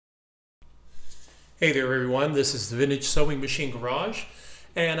Hey there everyone, this is the Vintage Sewing Machine Garage,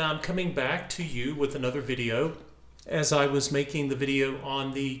 and I'm coming back to you with another video. As I was making the video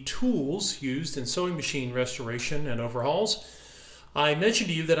on the tools used in sewing machine restoration and overhauls, I mentioned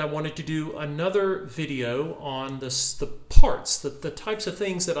to you that I wanted to do another video on the parts, the types of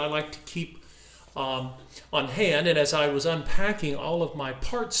things that I like to keep on hand. And as I was unpacking all of my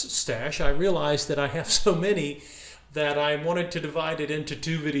parts stash, I realized that I have so many that I wanted to divide it into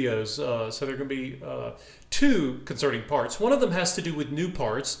two videos. So there are going to be two concerning parts. One of them has to do with new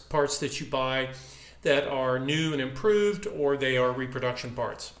parts, parts that you buy that are new and improved, or they are reproduction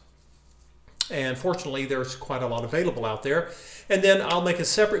parts. And fortunately, there's quite a lot available out there. And then I'll make a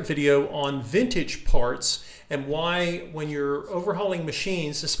separate video on vintage parts and why, when you're overhauling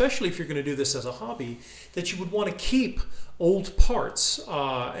machines, especially if you're going to do this as a hobby, that you would want to keep old parts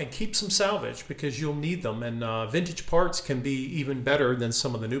and keep some salvage, because you'll need them. And vintage parts can be even better than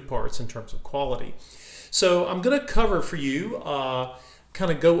some of the new parts in terms of quality. So I'm going to cover for you,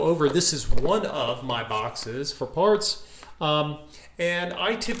 kind of go over, this is one of my boxes for parts. And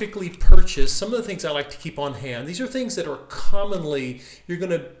I typically purchase some of the things I like to keep on hand. These are things that are commonly, you're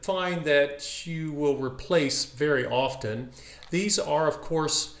going to find that you will replace very often. These are, of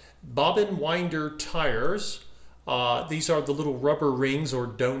course, bobbin winder tires. These are the little rubber rings, or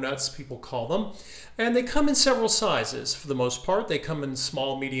donuts people call them. And they come in several sizes for the most part. They come in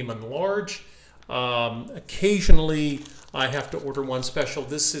small, medium, and large. Occasionally I have to order one special.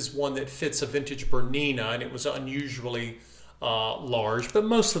 This is one that fits a vintage Bernina, and it was unusually large, but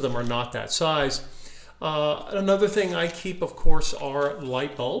most of them are not that size. Another thing I keep, of course, are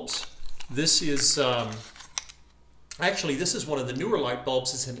light bulbs. This is actually, this is one of the newer light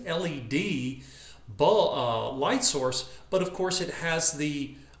bulbs. It's an LED light source, but of course it has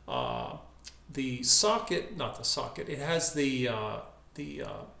the socket, not the socket, it has the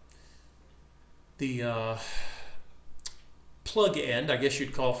plug end, I guess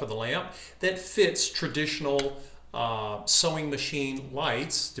you'd call, for the lamp that fits traditional sewing machine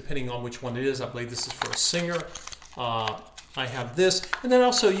lights, depending on which one it is. I believe this is for a Singer. I have this, and then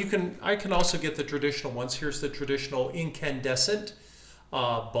also I can also get the traditional ones. Here's the traditional incandescent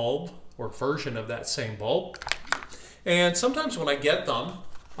bulb, or version of that same bulb. And sometimes when I get them,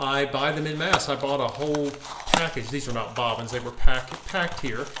 I buy them in mass. I bought a whole package. These are not bobbins, they were packed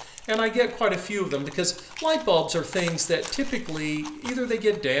here. And I get quite a few of them, because light bulbs are things that typically either they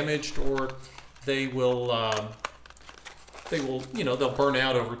get damaged, or they will they'll burn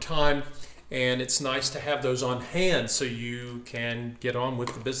out over time. And it's nice to have those on hand so you can get on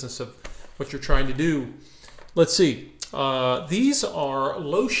with the business of what you're trying to do. Let's see. These are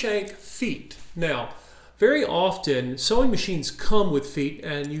low shank feet. Now, very often sewing machines come with feet,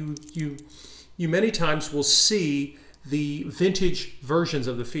 and you many times will see the vintage versions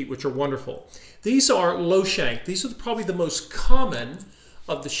of the feet, which are wonderful. These are low shank. These are probably the most common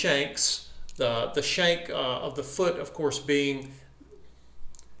of the shanks. The shank of the foot, of course, being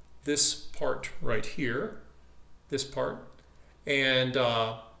this part right here, this part, and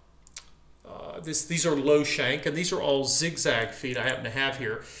these are low shank, and these are all zigzag feet I happen to have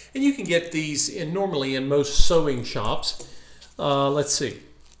here. And you can get these normally in most sewing shops. Let's see.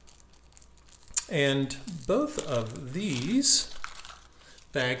 And both of these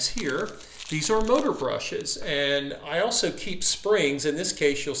bags here, these are motor brushes. And I also keep springs. In this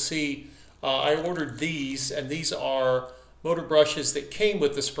case, you'll see I ordered these, and these are motor brushes that came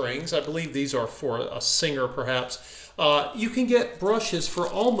with the springs. I believe these are for a Singer, perhaps. You can get brushes for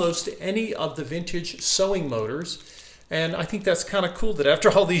almost any of the vintage sewing motors, and I think that's kind of cool that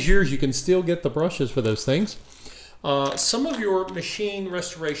after all these years you can still get the brushes for those things. Some of your machine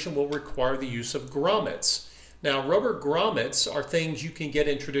restoration will require the use of grommets. Now, rubber grommets are things you can get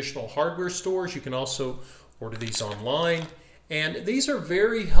in traditional hardware stores. You can also order these online, and these are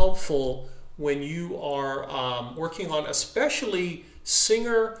very helpful when you are working on especially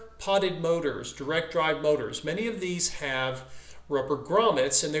Singer potted motors, direct drive motors. Many of these have rubber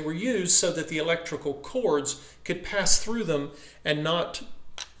grommets, and they were used so that the electrical cords could pass through them and not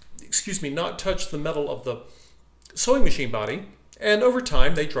touch the metal of the sewing machine body. And over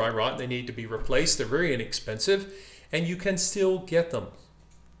time they dry rot and they need to be replaced. They're very inexpensive, and you can still get them.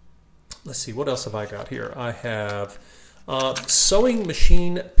 Let's see, what else have I got here? I have sewing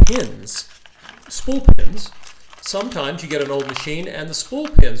machine pins, spool pins. Sometimes you get an old machine and the spool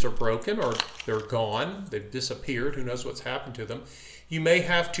pins are broken, or they're gone, they've disappeared, who knows what's happened to them. You may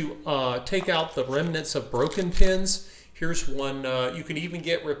have to take out the remnants of broken pins. Here's one. You can even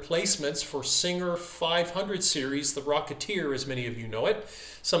get replacements for Singer 500 series, the Rocketeer, as many of you know it.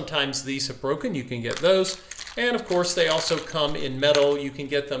 Sometimes these have broken, you can get those. And of course, they also come in metal. You can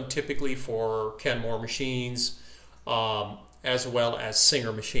get them typically for Kenmore machines, as well as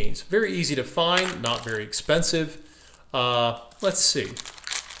Singer machines. Very easy to find, not very expensive. Let's see.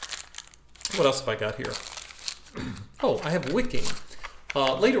 What else have I got here? Oh, I have wicking.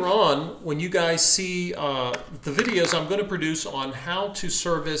 Later on, when you guys see the videos I'm going to produce on how to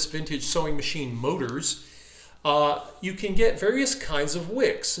service vintage sewing machine motors, you can get various kinds of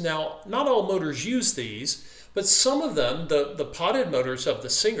wicks. Now, not all motors use these, but some of them, the potted motors of the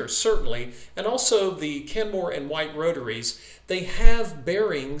Singer certainly, and also the Kenmore and White rotaries, they have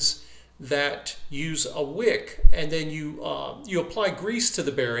bearings that use a wick, and then you apply grease to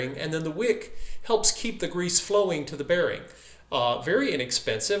the bearing, and then the wick helps keep the grease flowing to the bearing. Very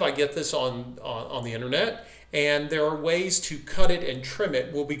inexpensive. I get this on the internet, and there are ways to cut it and trim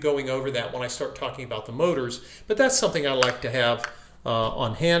it. We'll be going over that when I start talking about the motors, but that's something I like to have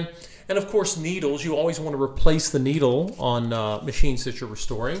on hand. And of course, needles. You always want to replace the needle on machines that you're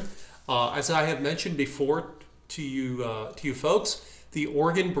restoring. As I have mentioned before to you folks, the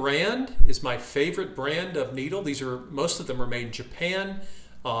Oregon brand is my favorite brand of needle. Most of them are made in Japan.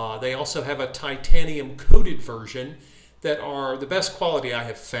 They also have a titanium coated version that are the best quality I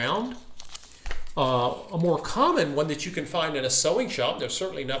have found. A more common one that you can find in a sewing shop, there's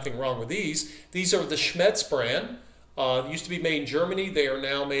certainly nothing wrong with these. These are the Schmetz brand. Used to be made in Germany. They are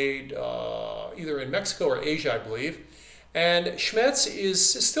now made either in Mexico or Asia, I believe. And Schmetz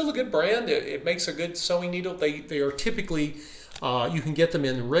is still a good brand. It makes a good sewing needle. They are typically, you can get them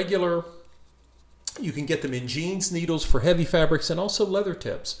in regular, you can get them in jeans needles for heavy fabrics, and also leather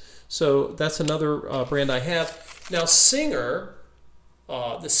tips. So that's another brand I have. Now Singer,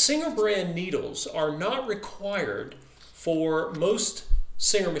 the Singer brand needles are not required for most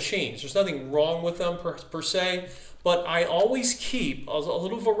Singer machines. There's nothing wrong with them per se, but I always keep a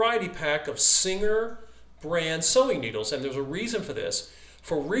little variety pack of Singer brand sewing needles, and there's a reason for this.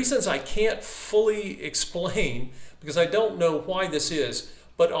 For reasons I can't fully explain, because I don't know why this is,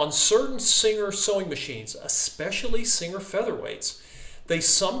 but on certain Singer sewing machines, especially Singer featherweights, they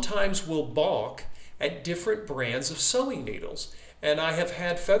sometimes will balk at different brands of sewing needles. And I have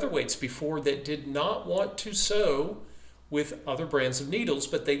had featherweights before that did not want to sew with other brands of needles,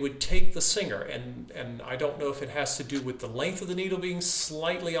 but they would take the Singer. And I don't know if it has to do with the length of the needle being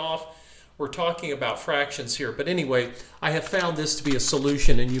slightly off. We're talking about fractions here. But anyway, I have found this to be a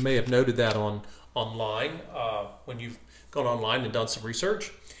solution, and you may have noted that online when you've gone online and done some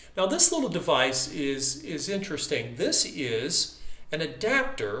research. Now this little device is interesting. This is an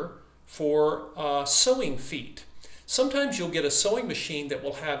adapter for sewing feet. Sometimes you'll get a sewing machine that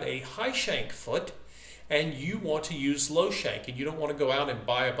will have a high shank foot, and you want to use low shank, and you don't want to go out and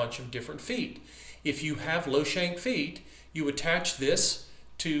buy a bunch of different feet. If you have low shank feet, you attach this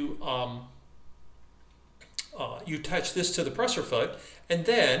to the presser foot, and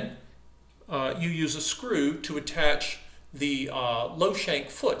then you use a screw to attach the low shank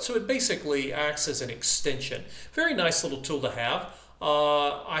foot. So it basically acts as an extension. Very nice little tool to have.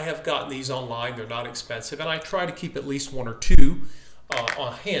 I have gotten these online. They're not expensive, and I try to keep at least one or two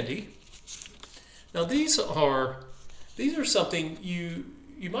on handy. Now these are something you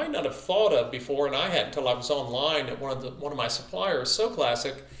might not have thought of before, and I hadn't until I was online at one of my suppliers, So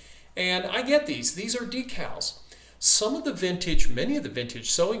Classic, and I get these. These are decals. Many of the vintage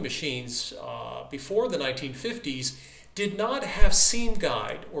sewing machines before the 1950s did not have seam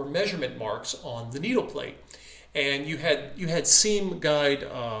guide or measurement marks on the needle plate. And you had seam guide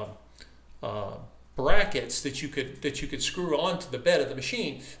brackets that you could screw onto the bed of the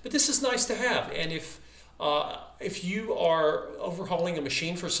machine. But this is nice to have. And if you are overhauling a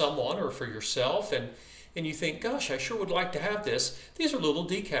machine for someone or for yourself, and you think, gosh, I sure would like to have this, these are little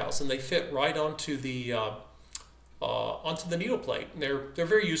decals, and they fit right onto the needle plate. And they're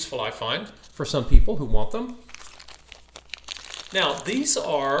very useful, I find, for some people who want them. Now these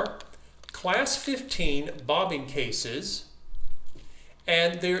are Class 15 bobbin cases,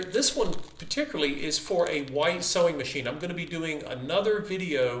 and this one particularly is for a white sewing machine. I'm going to be doing another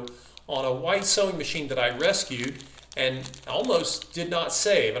video on a white sewing machine that I rescued and almost did not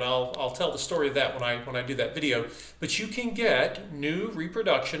save, and I'll tell the story of that when I do that video. But you can get new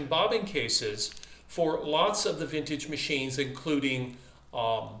reproduction bobbin cases for lots of the vintage machines, including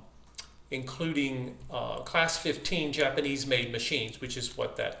Class 15 Japanese-made machines, which is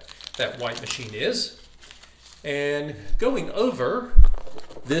what that white machine is. And going over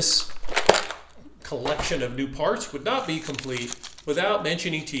this collection of new parts would not be complete without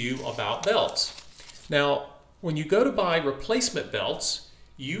mentioning to you about belts. Now, when you go to buy replacement belts,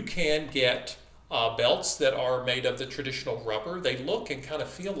 you can get belts that are made of the traditional rubber. They look and kind of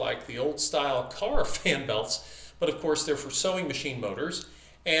feel like the old style car fan belts, but of course they're for sewing machine motors.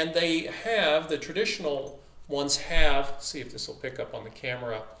 And they have, the traditional ones have, see if this will pick up on the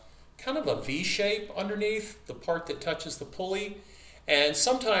camera, kind of a V shape underneath the part that touches the pulley. And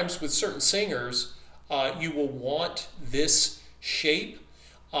sometimes with certain singers, you will want this shape.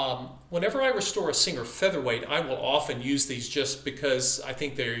 Whenever I restore a Singer featherweight, I will often use these just because I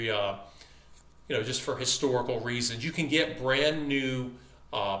think they're, just for historical reasons. You can get brand new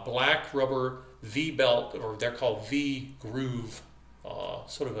black rubber V belt, or they're called V groove,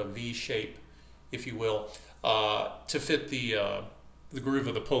 sort of a V shape, if you will, to fit the groove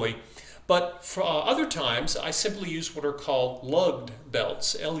of the pulley. But for other times, I simply use what are called lugged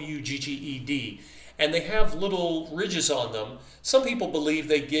belts, L-U-G-G-E-D. And they have little ridges on them. Some people believe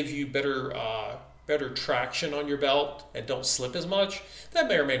they give you better traction on your belt and don't slip as much. That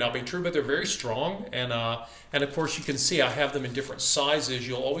may or may not be true, but they're very strong. And of course, you can see I have them in different sizes.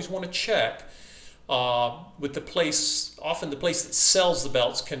 You'll always want to check with the place. Often the place that sells the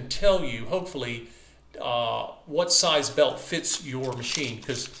belts can tell you, hopefully, what size belt fits your machine.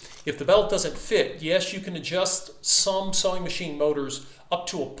 Because if the belt doesn't fit, yes, you can adjust some sewing machine motors up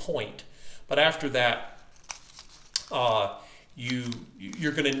to a point. But after that,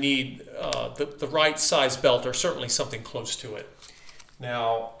 you're going to need the right size belt, or certainly something close to it.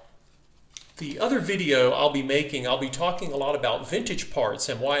 Now, the other video I'll be making, I'll be talking a lot about vintage parts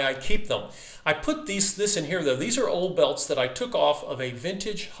and why I keep them. I put this in here though. These are old belts that I took off of a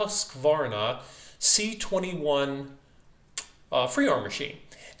vintage Husqvarna C21 free arm machine.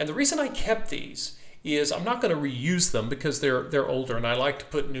 And the reason I kept these is I'm not going to reuse them because they're older, and I like to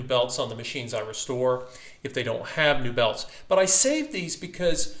put new belts on the machines I restore if they don't have new belts. But I saved these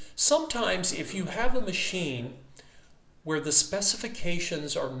because sometimes if you have a machine where the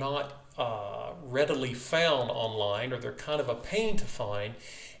specifications are not readily found online, or they're kind of a pain to find,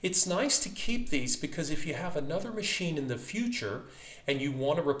 it's nice to keep these, because if you have another machine in the future and you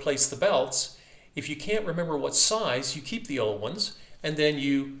want to replace the belts, if you can't remember what size, you keep the old ones, and then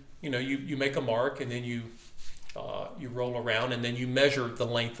you make a mark, and then you roll around, and then you measure the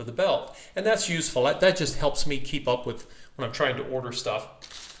length of the belt. And that's useful. That just helps me keep up with when I'm trying to order stuff.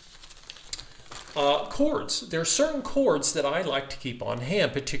 Cords. There are certain cords that I like to keep on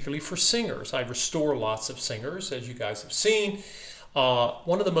hand, particularly for singers. I restore lots of singers, as you guys have seen.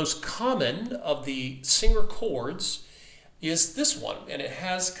 One of the most common of the singer cords is this one, and it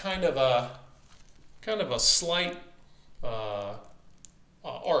has kind of a slight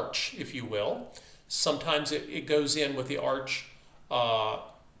arch, if you will. Sometimes it goes in with the arch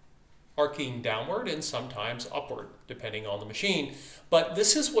arcing downward, and sometimes upward, depending on the machine. But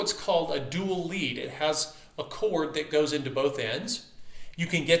this is what's called a dual lead. It has a cord that goes into both ends. You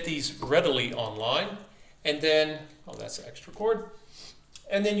can get these readily online. And then, oh, that's an extra cord.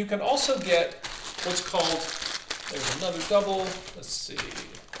 And then you can also get what's called, there's another double, let's see.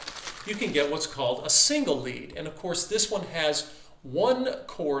 You can get what's called a single lead. And of course, this one has one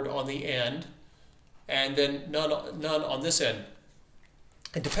cord on the end, and then none on this end.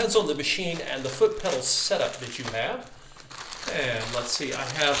 It depends on the machine and the foot pedal setup that you have. And let's see, I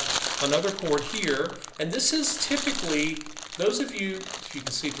have another cord here, and this is typically, those of you, if you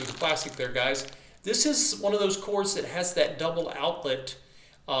can see through the plastic there, guys, this is one of those cords that has that double outlet,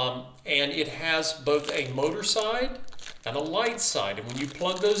 and it has both a motor side and a light side. And when you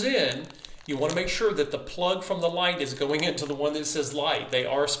plug those in, you want to make sure that the plug from the light is going into the one that says light. They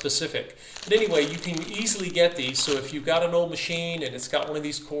are specific. But anyway, you can easily get these. So if you've got an old machine and it's got one of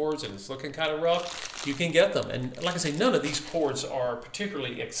these cords and it's looking kind of rough, you can get them. And like I say, none of these cords are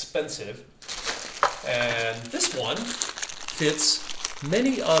particularly expensive. And this one fits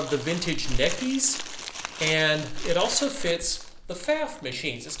many of the vintage Neckies, and it also fits the Pfaff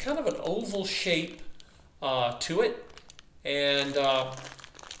machines. It's kind of an oval shape to it, and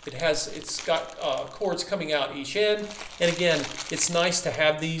it's got cords coming out each end. And again, it's nice to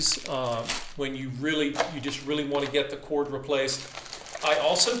have these when you just really want to get the cord replaced. I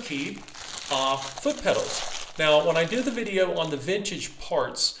also keep foot pedals. Now, when I do the video on the vintage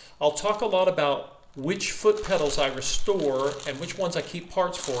parts, I'll talk a lot about which foot pedals I restore and which ones I keep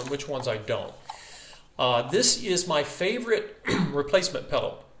parts for and which ones I don't. This is my favorite replacement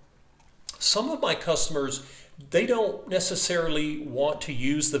pedal. Some of my customers, they don't necessarily want to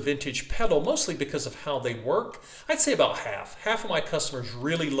use the vintage pedal, mostly because of how they work. I'd say about half. Half of my customers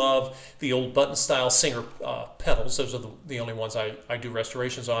really love the old button-style Singer pedals. Those are the only ones I do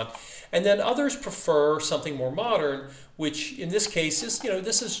restorations on. And then others prefer something more modern, which in this case is,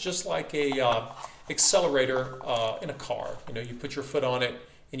 this is just like a accelerator in a car. You put your foot on it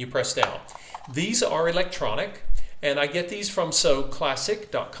and you press down. These are electronic, and I get these from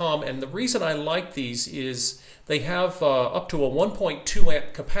sewclassic.com, and the reason I like these is they have up to a 1.2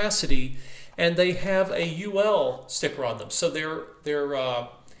 amp capacity, and they have a UL sticker on them. So they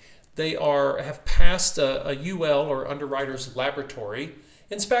have passed a UL, or Underwriters Laboratory,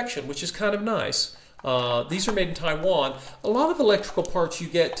 inspection, which is kind of nice. These are made in Taiwan. A lot of electrical parts you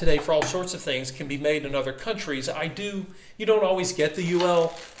get today for all sorts of things can be made in other countries. You don't always get the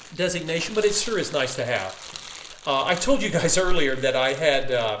UL designation, but it sure is nice to have. I told you guys earlier that I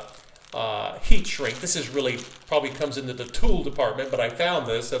had heat shrink. This is really probably comes into the tool department, but I found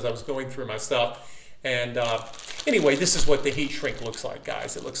this as I was going through my stuff. And anyway, this is what the heat shrink looks like,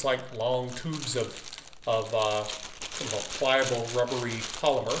 guys. It looks like long tubes of some pliable rubbery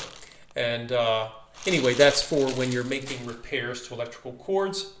polymer. And anyway, that's for when you're making repairs to electrical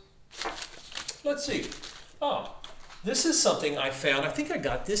cords. Let's see. Oh, this is something I found. I think I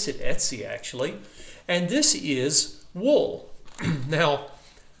got this at Etsy, actually. And this is wool. Now,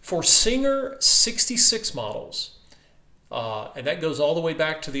 for Singer 66 models, and that goes all the way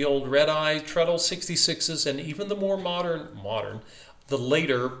back to the old red eye treadle 66s, and even the more modern, the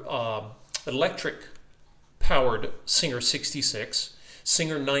later electric powered Singer 66,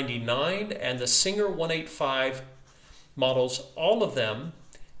 Singer 99, and the Singer 185 models. All of them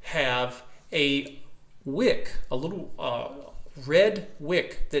have a wick, a little red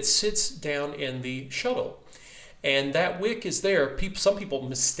wick that sits down in the shuttle. And that wick is there. Some people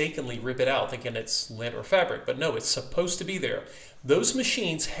mistakenly rip it out thinking it's lint or fabric, but no, it's supposed to be there. Those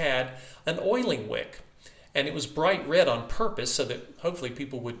machines had an oiling wick, and it was bright red on purpose so that hopefully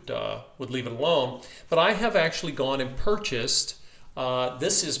people would leave it alone. But I have actually gone and purchased,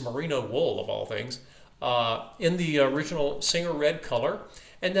 this is merino wool of all things, in the original Singer red color,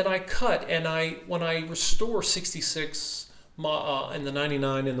 and then I cut, and when I restore 66 and the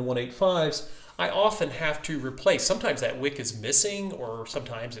 99 and the 185s, I often have to replace. Sometimes that wick is missing, or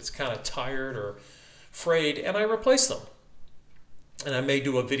sometimes it's kind of tired or frayed, and I replace them. And I may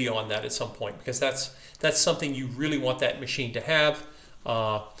do a video on that at some point, because that's something you really want that machine to have.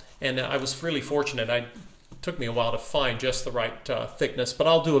 And I was really fortunate. It took me a while to find just the right thickness, but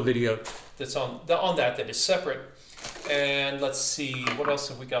I'll do a video that's on that is separate. And let's see, what else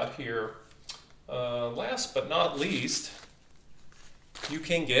have we got here? Last but not least, you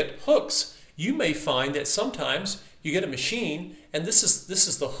can get hooks. You may find that sometimes you get a machine, and this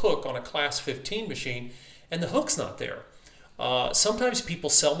is the hook on a class 15 machine, and the hook's not there. Sometimes people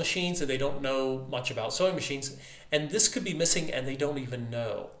sell machines and they don't know much about sewing machines, and this could be missing and they don't even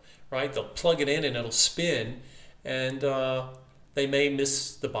know, right? They'll plug it in and it'll spin, and they may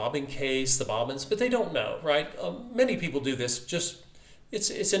miss the bobbin case, the bobbins, but they don't know, right? Many people do this. Just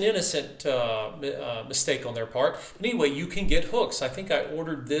it's an innocent mistake on their part. But anyway, you can get hooks. I think I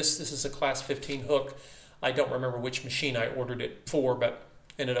ordered this. This is a class 15 hook. I don't remember which machine I ordered it for, but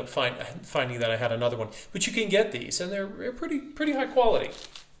ended up finding that I had another one. But you can get these, and they're pretty high quality.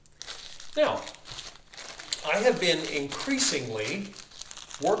 Now, I have been increasingly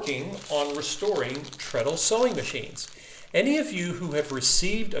working on restoring treadle sewing machines. Any of you who have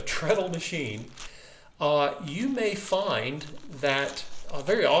received a treadle machine, you may find that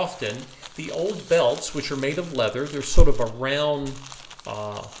very often the old belts, which are made of leather, they're sort of a round,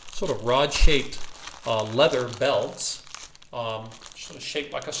 sort of rod-shaped leather belts, sort of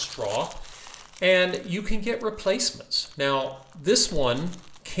shaped like a straw, and you can get replacements. Now, this one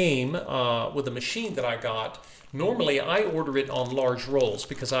came with a machine that I got. Normally, I order it on large rolls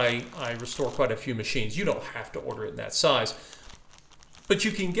because I restore quite a few machines. You don't have to order it in that size, but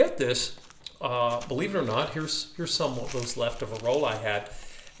you can get this. Believe it or not, here's some of those left of a roll I had,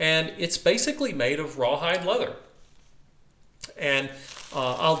 and it's basically made of rawhide leather. And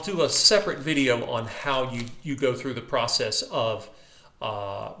I'll do a separate video on how you go through the process of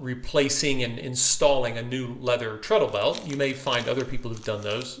replacing and installing a new leather treadle belt. You may find other people who've done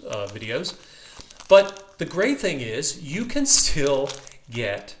those videos. But the great thing is you can still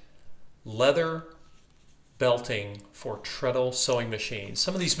get leather belting for treadle sewing machines.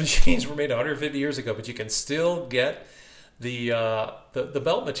 Some of these machines were made 150 years ago, but you can still get the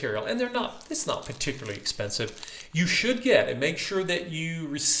belt material, and it's not particularly expensive. You should get, and make sure that you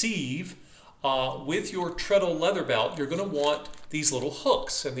receive with your treadle leather belt, you're going to want these little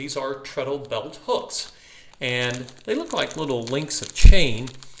hooks, and these are treadle belt hooks, and they look like little links of chain.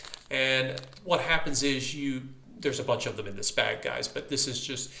 And what happens is there's a bunch of them in this bag, guys, but this is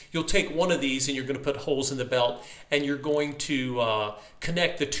just, you'll take one of these and you're going to put holes in the belt, and you're going to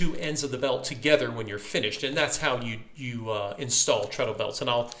connect the two ends of the belt together when you're finished, and that's how you install treadle belts. And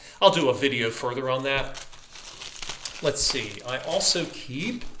I'll do a video further on that. Let's see, I also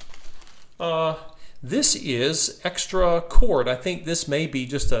keep This is extra cord. I think this may be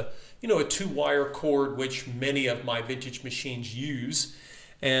just a, a 2-wire cord, which many of my vintage machines use.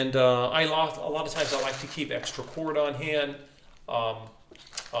 And a lot of times I like to keep extra cord on hand,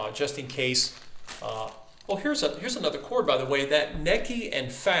 just in case. Oh, here's another cord, by the way. That Necki and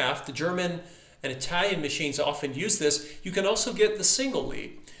Pfaff, the German and Italian machines often use this. You can also get the single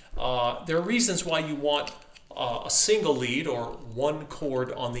lead. There are reasons why you want a single lead or 1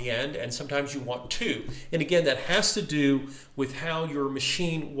 cord on the end, and sometimes you want 2. And again, that has to do with how your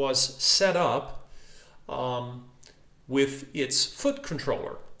machine was set up with its foot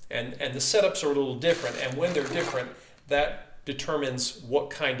controller. And the setups are a little different, and when they're different, that determines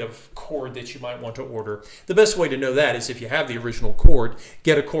what kind of cord that you might want to order. The best way to know that is if you have the original cord,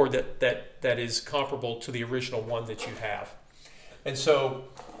 get a cord that is comparable to the original one that you have. And so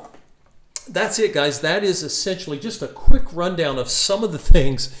that's it, guys. That is essentially just a quick rundown of some of the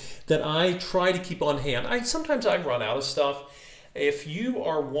things that I try to keep on hand. Sometimes I run out of stuff. If you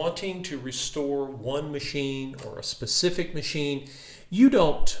are wanting to restore one machine or a specific machine, you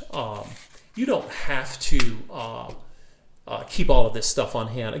don't have to keep all of this stuff on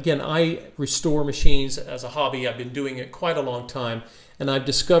hand. Again, I restore machines as a hobby. I've been doing it quite a long time, and I've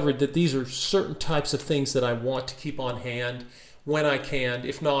discovered that these are certain types of things that I want to keep on hand when I can.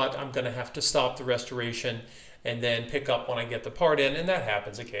 If not, I'm going to have to stop the restoration and then pick up when I get the part in, and that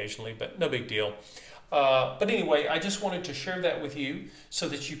happens occasionally, but no big deal. But anyway, I just wanted to share that with you so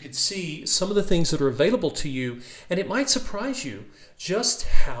that you could see some of the things that are available to you, and it might surprise you just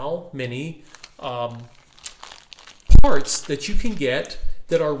how many parts that you can get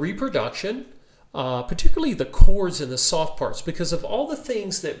that are reproduction, particularly the cords and the soft parts, because of all the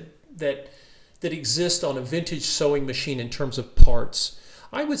things that exist on a vintage sewing machine in terms of parts.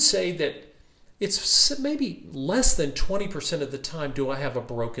 I would say that it's maybe less than 20% of the time do I have a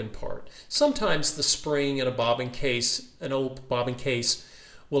broken part. Sometimes the spring in a bobbin case, an old bobbin case,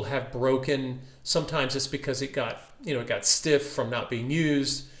 will have broken. Sometimes it's because it got stiff from not being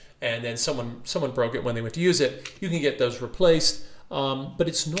used, and then someone broke it when they went to use it. You can get those replaced, but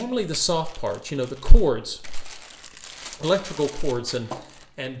it's normally the soft parts, the cords, electrical cords,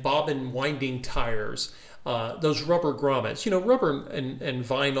 and bobbin winding tires, those rubber grommets. Rubber and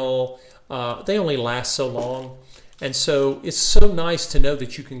vinyl, they only last so long. And so it's so nice to know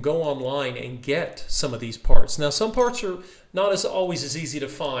that you can go online and get some of these parts. Now, some parts are not always as easy to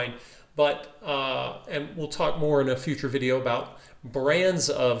find, but, and we'll talk more in a future video about brands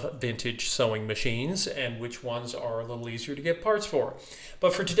of vintage sewing machines and which ones are a little easier to get parts for.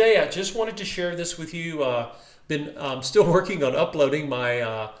 But for today, I just wanted to share this with you. I'm still working on uploading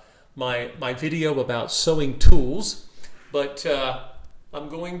my video about sewing tools, but I'm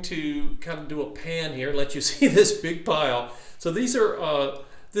going to kind of do a pan here, let you see this big pile. So these are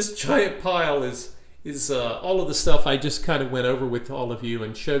this giant pile is all of the stuff I just kind of went over with all of you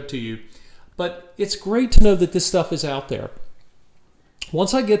and showed to you. But it's great to know that this stuff is out there.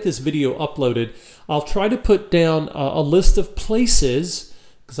 Once I get this video uploaded, I'll try to put down a list of places,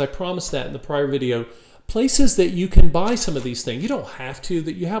 because I promised that in the prior video, places that you can buy some of these things. You don't have to,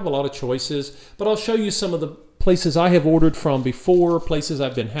 that you have a lot of choices, but I'll show you some of the places I have ordered from before, places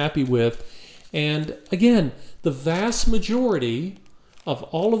I've been happy with. And again, the vast majority of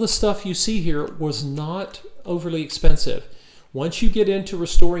all of the stuff you see here was not overly expensive. Once you get into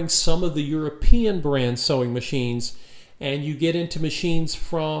restoring some of the European brand sewing machines, and you get into machines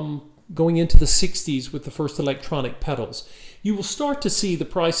from going into the 60s with the first electronic pedals, you will start to see the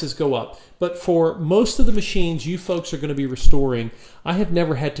prices go up. But for most of the machines you folks are going to be restoring, I have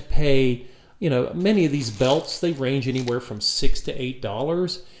never had to pay, many of these belts, they range anywhere from $6 to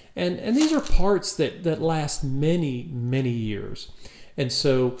 $8. And these are parts that last many, many years. And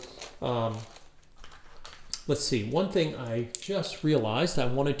so, let's see, one thing I just realized I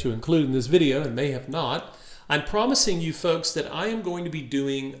wanted to include in this video and may have not. I'm promising you folks that I am going to be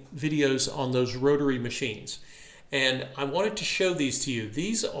doing videos on those rotary machines. And I wanted to show these to you.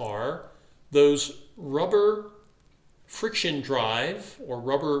 These are those rubber friction drive or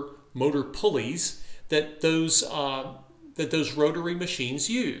rubber motor pulleys that those rotary machines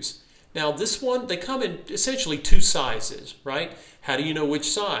use. Now this one, they come in essentially 2 sizes, right? How do you know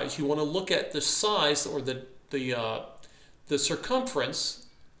which size? You want to look at the size or the circumference,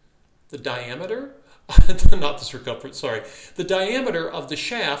 the diameter, not the circumference, sorry, the diameter of the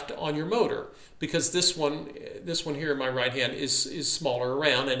shaft on your motor, because this one here in my right hand is smaller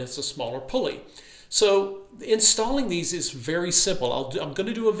around and it's a smaller pulley. So installing these is very simple. I'm going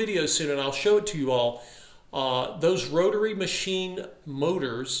to do a video soon and I'll show it to you all. Those rotary machine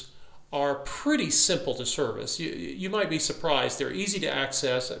motors are pretty simple to service. You might be surprised. They're easy to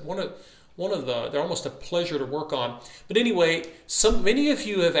access. One they're almost a pleasure to work on. But anyway, many of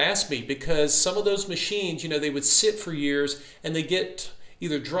you have asked me, because some of those machines, you know, they would sit for years and they get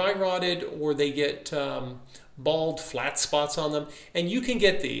either dry rotted or they get bald flat spots on them, and you can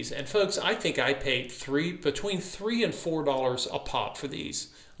get these. And folks, I think I paid between $3 and $4 a pop for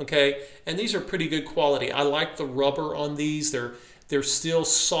these. Okay, and these are pretty good quality. I like the rubber on these. They're still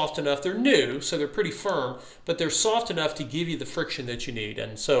soft enough. They're new, so they're pretty firm, but they're soft enough to give you the friction that you need.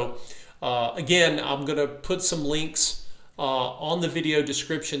 And so again, I'm going to put some links on the video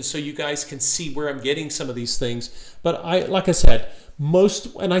description so you guys can see where I'm getting some of these things. But like I said,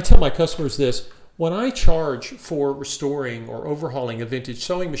 and I tell my customers this, when I charge for restoring or overhauling a vintage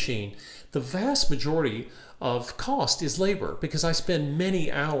sewing machine, the vast majority of cost is labor, because I spend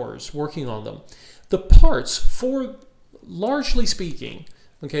many hours working on them. The parts, for largely speaking,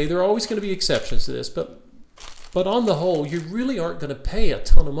 okay, there are always going to be exceptions to this, but on the whole, you really aren't going to pay a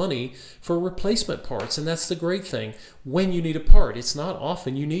ton of money for replacement parts, and that's the great thing. When you need a part, it's not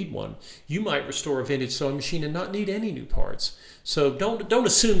often you need one. You might restore a vintage sewing machine and not need any new parts. So don't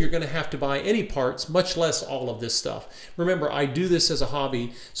assume you're going to have to buy any parts, much less all of this stuff. Remember, I do this as a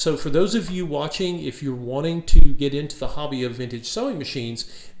hobby, so for those of you watching, if you're wanting to get into the hobby of vintage sewing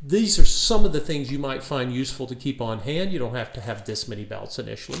machines, these are some of the things you might find useful to keep on hand. You don't have to have this many belts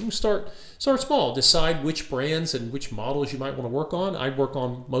initially. You start small. Decide which brands and which models you might want to work on. I work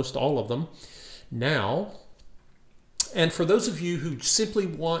on most all of them now. And for those of you who simply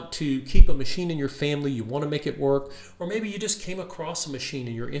want to keep a machine in your family, you want to make it work, or maybe you just came across a machine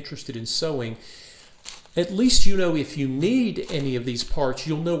and you're interested in sewing, at least you know if you need any of these parts,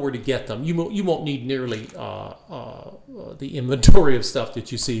 you'll know where to get them. You won't need nearly the inventory of stuff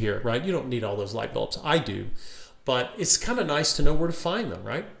that you see here, right? You don't need all those light bulbs. I do, but it's kind of nice to know where to find them,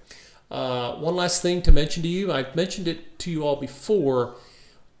 right? One last thing to mention to you, I've mentioned it to you all before.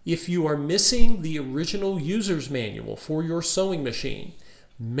 If you are missing the original user's manual for your sewing machine,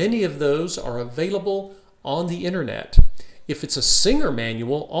 many of those are available on the internet. If it's a Singer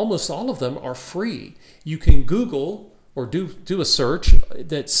manual, almost all of them are free. You can Google or do a search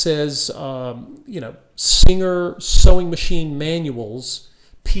that says, you know, Singer sewing machine manuals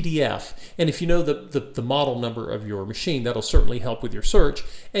PDF. And if you know the model number of your machine, that'll certainly help with your search,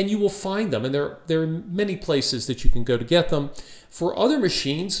 and you will find them. And there are many places that you can go to get them. For other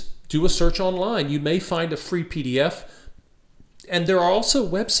machines, do a search online. You may find a free PDF. And there are also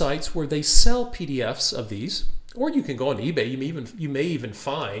websites where they sell PDFs of these. Or you can go on eBay. You may even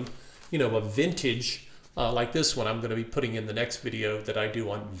find, you know, a vintage like this one. I'm going to be putting in the next video that I do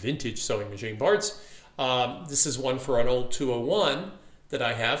on vintage sewing machine parts. This is one for an old 201 that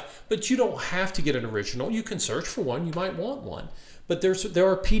I have, but you don't have to get an original. You can search for one. You might want one, but there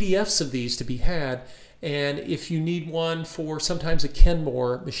are PDFs of these to be had. And if you need one for sometimes a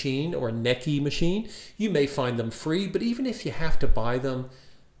Kenmore machine or a Necky machine, you may find them free. But even if you have to buy them,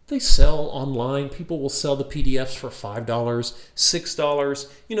 they sell online. People will sell the PDFs for $5,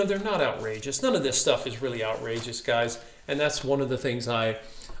 $6. You know, they're not outrageous. None of this stuff is really outrageous, guys. And that's one of the things I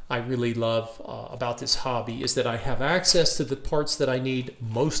really love about this hobby, is that I have access to the parts that I need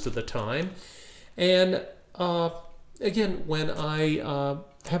most of the time. And again, when I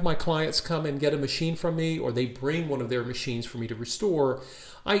have my clients come and get a machine from me, or they bring one of their machines for me to restore,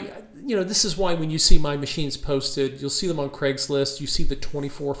 you know, this is why when you see my machines posted, you'll see them on Craigslist, you see the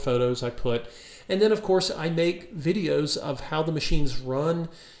 24 photos I put, and then of course I make videos of how the machines run,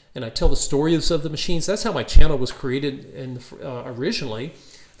 and I tell the stories of the machines. That's how my channel was created originally.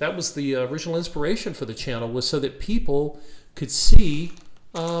 That was the original inspiration for the channel, was so that people could see,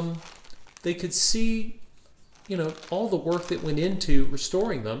 you know, all the work that went into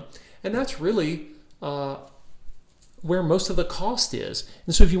restoring them. And that's really where most of the cost is.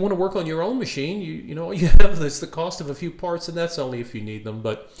 And so if you want to work on your own machine, you know, all you have is the cost of a few parts, and that's only if you need them.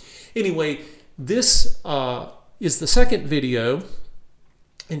 But anyway, this is the second video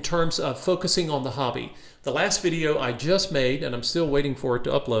in terms of focusing on the hobby. The last video I just made, and I'm still waiting for it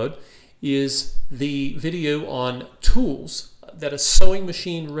to upload, is the video on tools that a sewing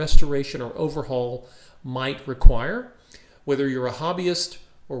machine restoration or overhaul might require, whether you're a hobbyist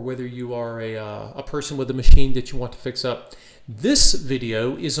or whether you are a person with a machine that you want to fix up. This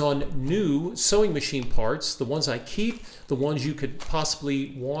video is on new sewing machine parts, the ones I keep, the ones you could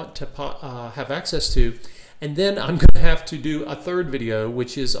possibly want to have access to. And then I'm going to have to do a third video,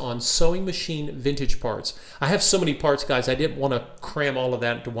 which is on sewing machine vintage parts. I have so many parts, guys, I didn't want to cram all of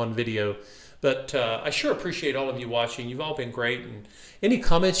that into one video. But I sure appreciate all of you watching. You've all been great. And any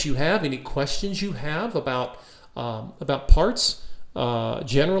comments you have, any questions you have about parts,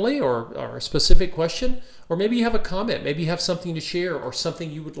 generally, or a specific question, or maybe you have a comment, maybe you have something to share or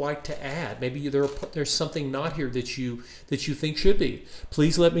something you would like to add. Maybe there's something not here that you think should be.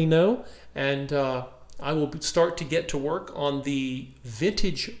 Please let me know, and I will start to get to work on the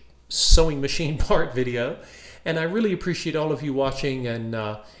vintage sewing machine part video. And I really appreciate all of you watching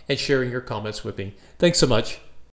and sharing your comments with me. Thanks so much.